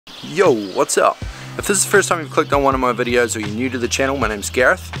Yo, what's up? If this is the first time you've clicked on one of my videos or you're new to the channel, my name's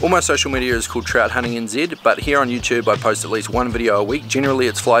Gareth. All my social media is called trouthuntingnz, but here on YouTube I post at least one video a week. Generally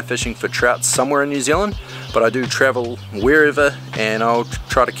it's fly fishing for trout somewhere in New Zealand, but I do travel wherever and I'll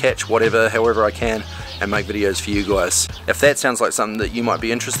try to catch whatever, however I can, and make videos for you guys. If that sounds like something that you might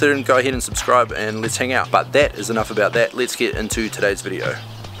be interested in, go ahead and subscribe and let's hang out. But that is enough about that. Let's get into today's video.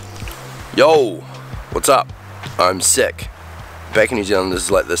 Yo, what's up? I'm sick. Back in New Zealand, this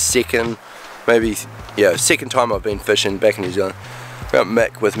is like the second time I've been fishing back in New Zealand. I've got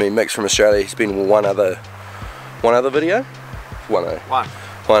Mick with me. Mick's from Australia. He's been in one other video. One.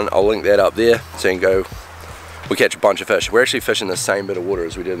 I'll link that up there so you can go. We catch a bunch of fish. We're actually fishing the same bit of water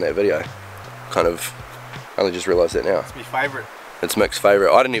as we did in that video. Kind of. I only just realised that now. It's my favourite. It's Mick's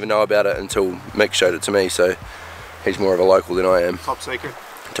favourite. I didn't even know about it until Mick showed it to me. So he's more of a local than I am. Top secret.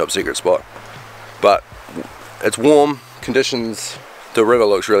 Top secret spot. But it's warm. Conditions, the river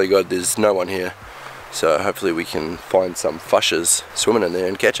looks really good. There's no one here, so hopefully we can find some fushers swimming in there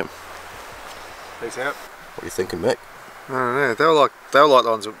and catch them. Peace out. What are you thinking, Mick? I don't know. They were like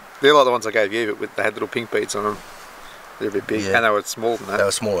the ones I gave you, but they had little pink beads on them. They're a bit big, and they were smaller than that. They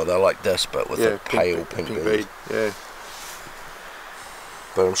were smaller. They're like this, but with a pale pink bead. Yeah.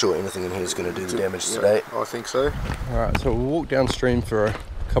 But I'm sure anything in here is going to do the damage today. I think so. All right, so we'll walk downstream for a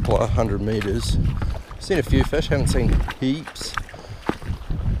couple of 100 meters. Seen a few fish, haven't seen heaps,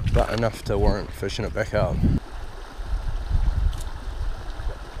 but enough to warrant fishing it back up.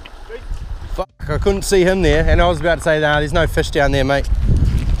 Fuck, I couldn't see him there, and I was about to say, nah, there's no fish down there, mate.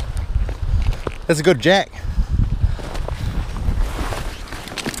 That's a good jack.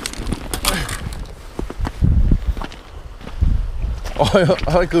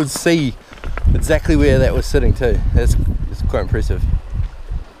 I could see exactly where that was sitting too. It's quite impressive.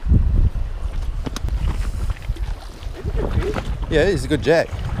 Yeah, he's a good jack.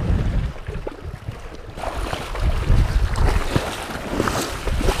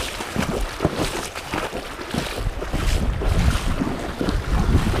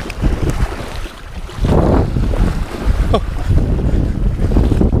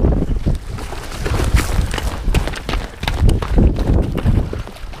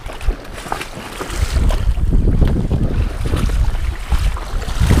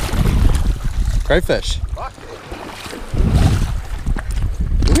 Great fish.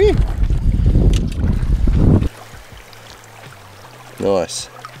 Nice.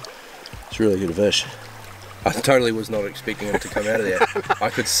 It's really good fish. I totally was not expecting him to come out of there.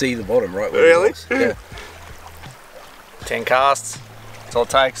 I could see the bottom right where really? It was. Yeah. 10 casts. That's all it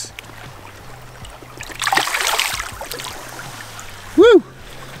takes. Woo!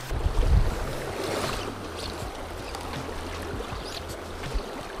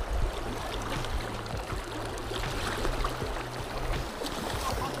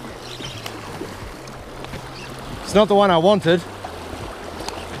 It's not the one I wanted.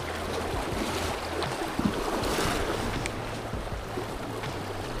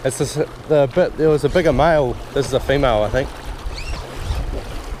 It's just there was a bigger male. This is a female, I think.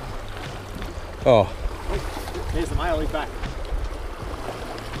 Oh. Here's the male, he's back.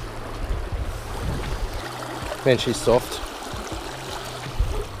 Man, she's soft.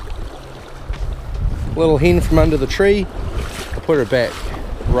 Little hen from under the tree. I'll put her back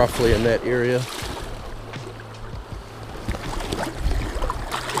roughly in that area.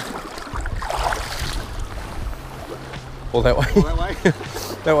 All that way. All that way.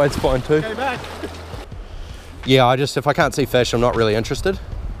 That way's fine too. Go back. Yeah, if I can't see fish, I'm not really interested.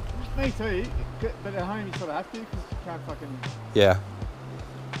 Me too, but at home you sort of have to because you can't fucking. Yeah.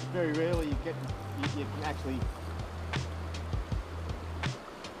 Very rarely you can actually.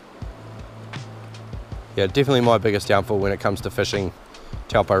 Yeah, definitely my biggest downfall when it comes to fishing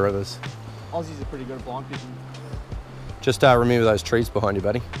Taupo rivers. Aussies are pretty good at blind fishing. Just remember those trees behind you,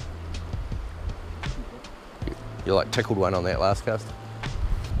 buddy. You like tickled one on that last cast.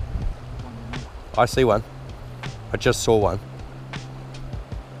 I see one. I just saw one.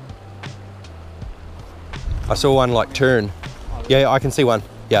 I saw one like turn. Yeah, I can see one.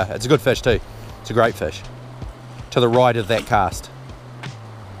 Yeah, it's a good fish too. It's a great fish. To the right of that cast.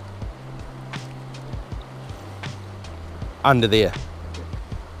 Under there.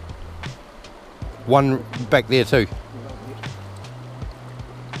 One back there too.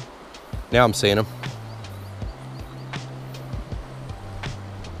 Now I'm seeing him.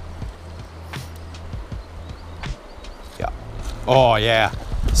 Yeah. Oh yeah.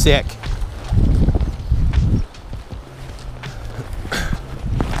 Sick.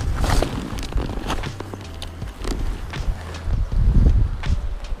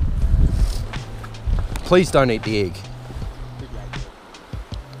 Please don't eat the egg.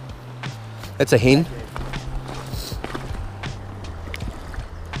 That's a hen.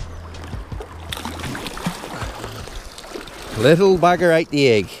 Little bugger ate the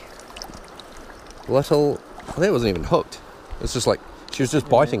egg. Little, that wasn't even hooked. It's just like, she was just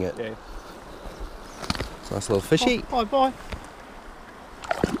biting it. Yeah. Nice little fishy. Bye, bye.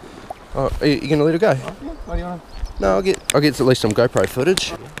 Oh, are you gonna let it go? Yeah, what do you want? No, I'll get at least some GoPro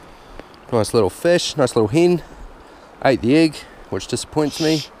footage. Nice little fish, nice little hen. Ate the egg, which disappoints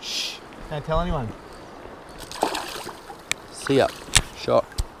me. Shh. Don't tell anyone. See ya. Shot.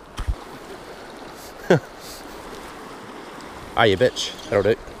 Ah, you bitch. That'll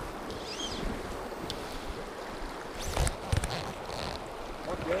do.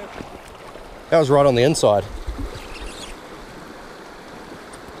 That was right on the inside.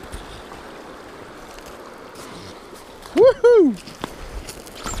 Woohoo!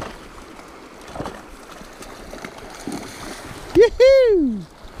 Yahoo!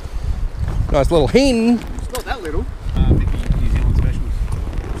 Nice little hen. It's not that little. Maybe New Zealand specials.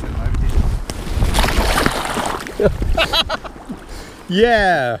 Send them over to you.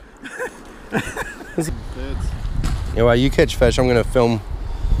 Yeah. Birds. Anyway, you catch fish. I'm gonna film.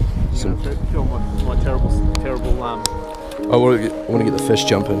 Film my terrible. I want to get the fish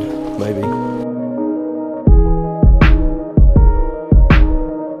jumping, maybe.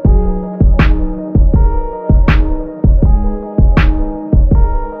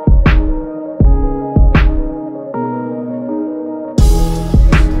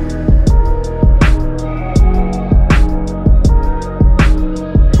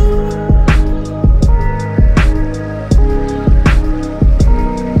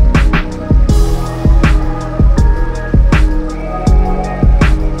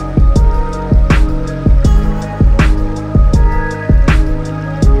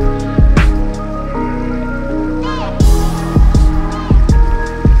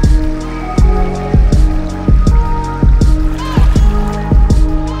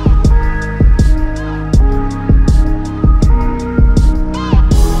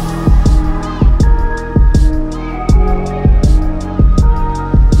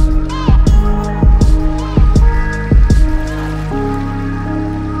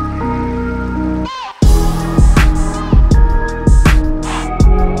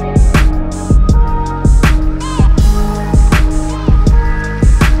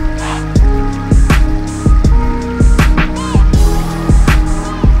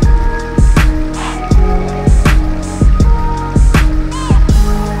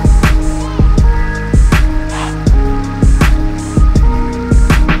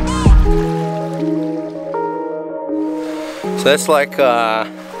 So that's like 4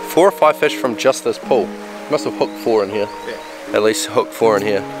 or 5 fish from just this pool. Must have hooked 4 in here. Yeah. At least hooked 4 in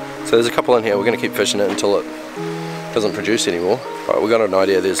here. So there's a couple in here. We're going to keep fishing it until it doesn't produce anymore. Right, we got an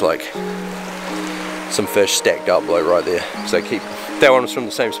idea. There's like some fish stacked up like right there. So keep, that one was from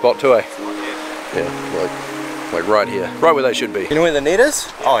the same spot too, eh? Yeah, like right here. Right where they should be. You know where the net is?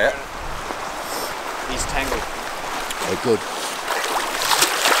 Yeah. Oh yeah. He's tangled. Oh good.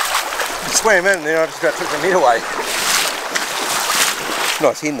 Swam in and then I just got took the net away.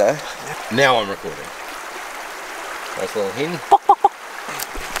 Nice hen though. Now I'm recording. Nice little hen.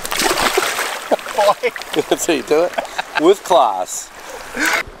 That's how you do it. With class.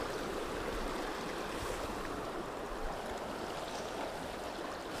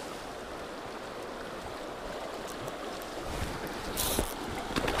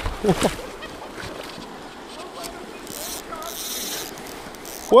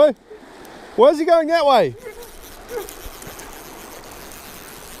 What? Where's he going that way?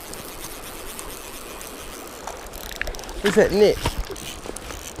 Where's that net?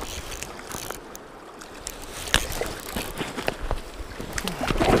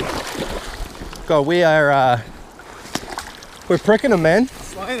 God, we're pricking him, man.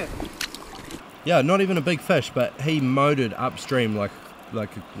 Slaying it. Yeah, not even a big fish, but he motored upstream like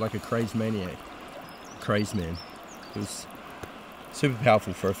a crazed maniac. Crazed man. It was super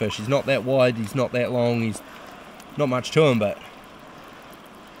powerful for a fish. He's not that wide, he's not that long, he's not much to him, but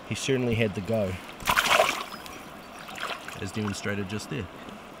he certainly had the go. As demonstrated just there.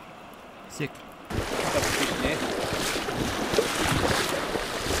 Sick.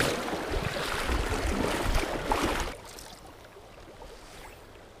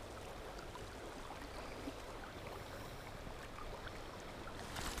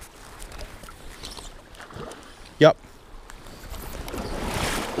 Yep.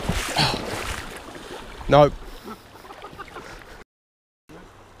 Nope.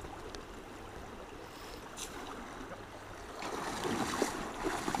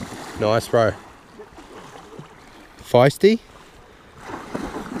 Nice, bro. Feisty.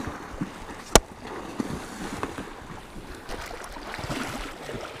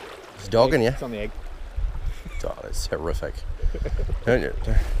 dogging you. It's on the egg. Oh, that's horrific.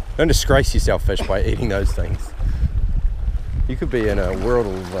 Don't disgrace yourself, fish, by eating those things. You could be in a world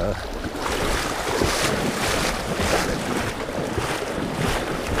of...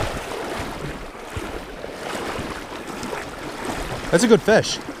 That's a good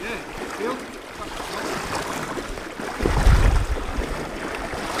fish. Yeah,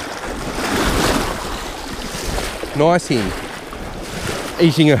 Nice hen.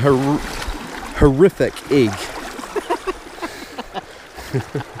 Eating a horrific egg.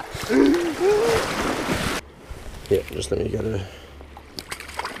 Yeah, just let me go to...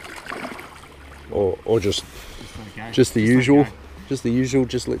 Or just the usual. Just the usual,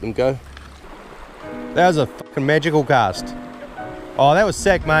 just let them go. That was a fucking magical cast. Oh, that was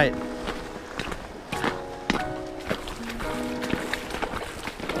sick, mate.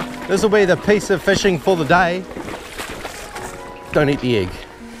 This will be the piece of fishing for the day. Don't eat the egg.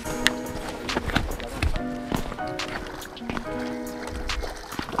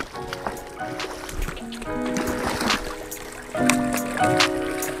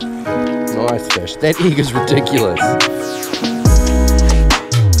 Nice fish. That egg is ridiculous.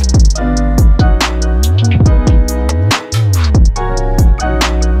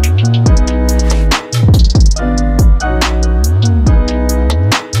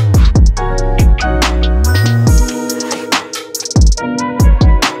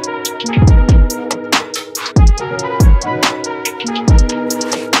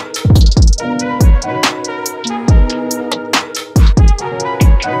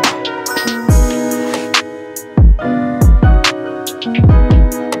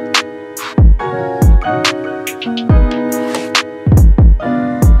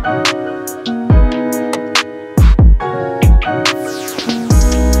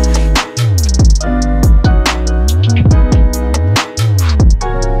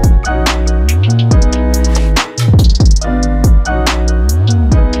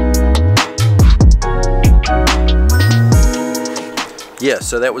 Yeah,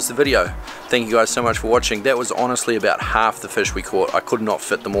 so that was the video. Thank you guys so much for watching. That was honestly about half the fish we caught. I could not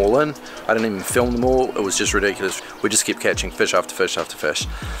fit them all in. I didn't even film them all. It was just ridiculous. We just kept catching fish after fish after fish.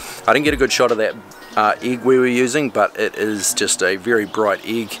 I didn't get a good shot of that egg we were using, but it is just a very bright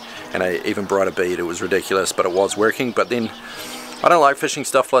egg and an even brighter bead. It was ridiculous, but it was working. But then I don't like fishing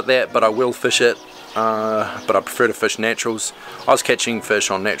stuff like that, but I will fish it. But I prefer to fish naturals. I was catching fish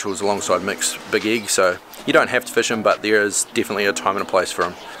on naturals alongside mixed big eggs, so you don't have to fish them, but there is definitely a time and a place for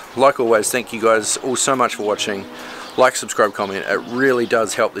them. Like always, thank you guys all so much for watching. Like, subscribe, comment. It really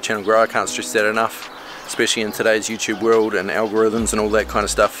does help the channel grow. I can't stress that enough, especially in today's YouTube world and algorithms and all that kind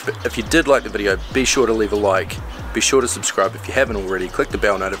of stuff. If you did like the video, be sure to leave a like. Be sure to subscribe if you haven't already. Click the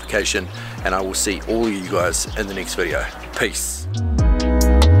bell notification, and I will see all of you guys in the next video. Peace.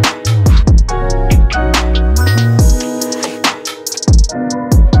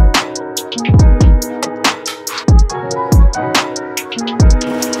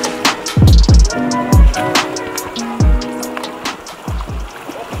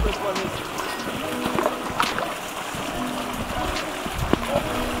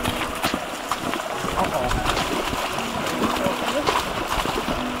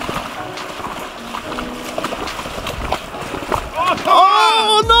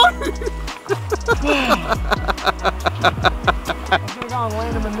 Oh no! I'm gonna go and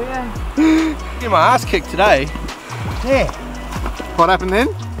land him in there. Get my ass kicked today. Yeah. What happened then?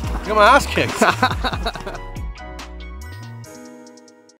 Got my ass kicked.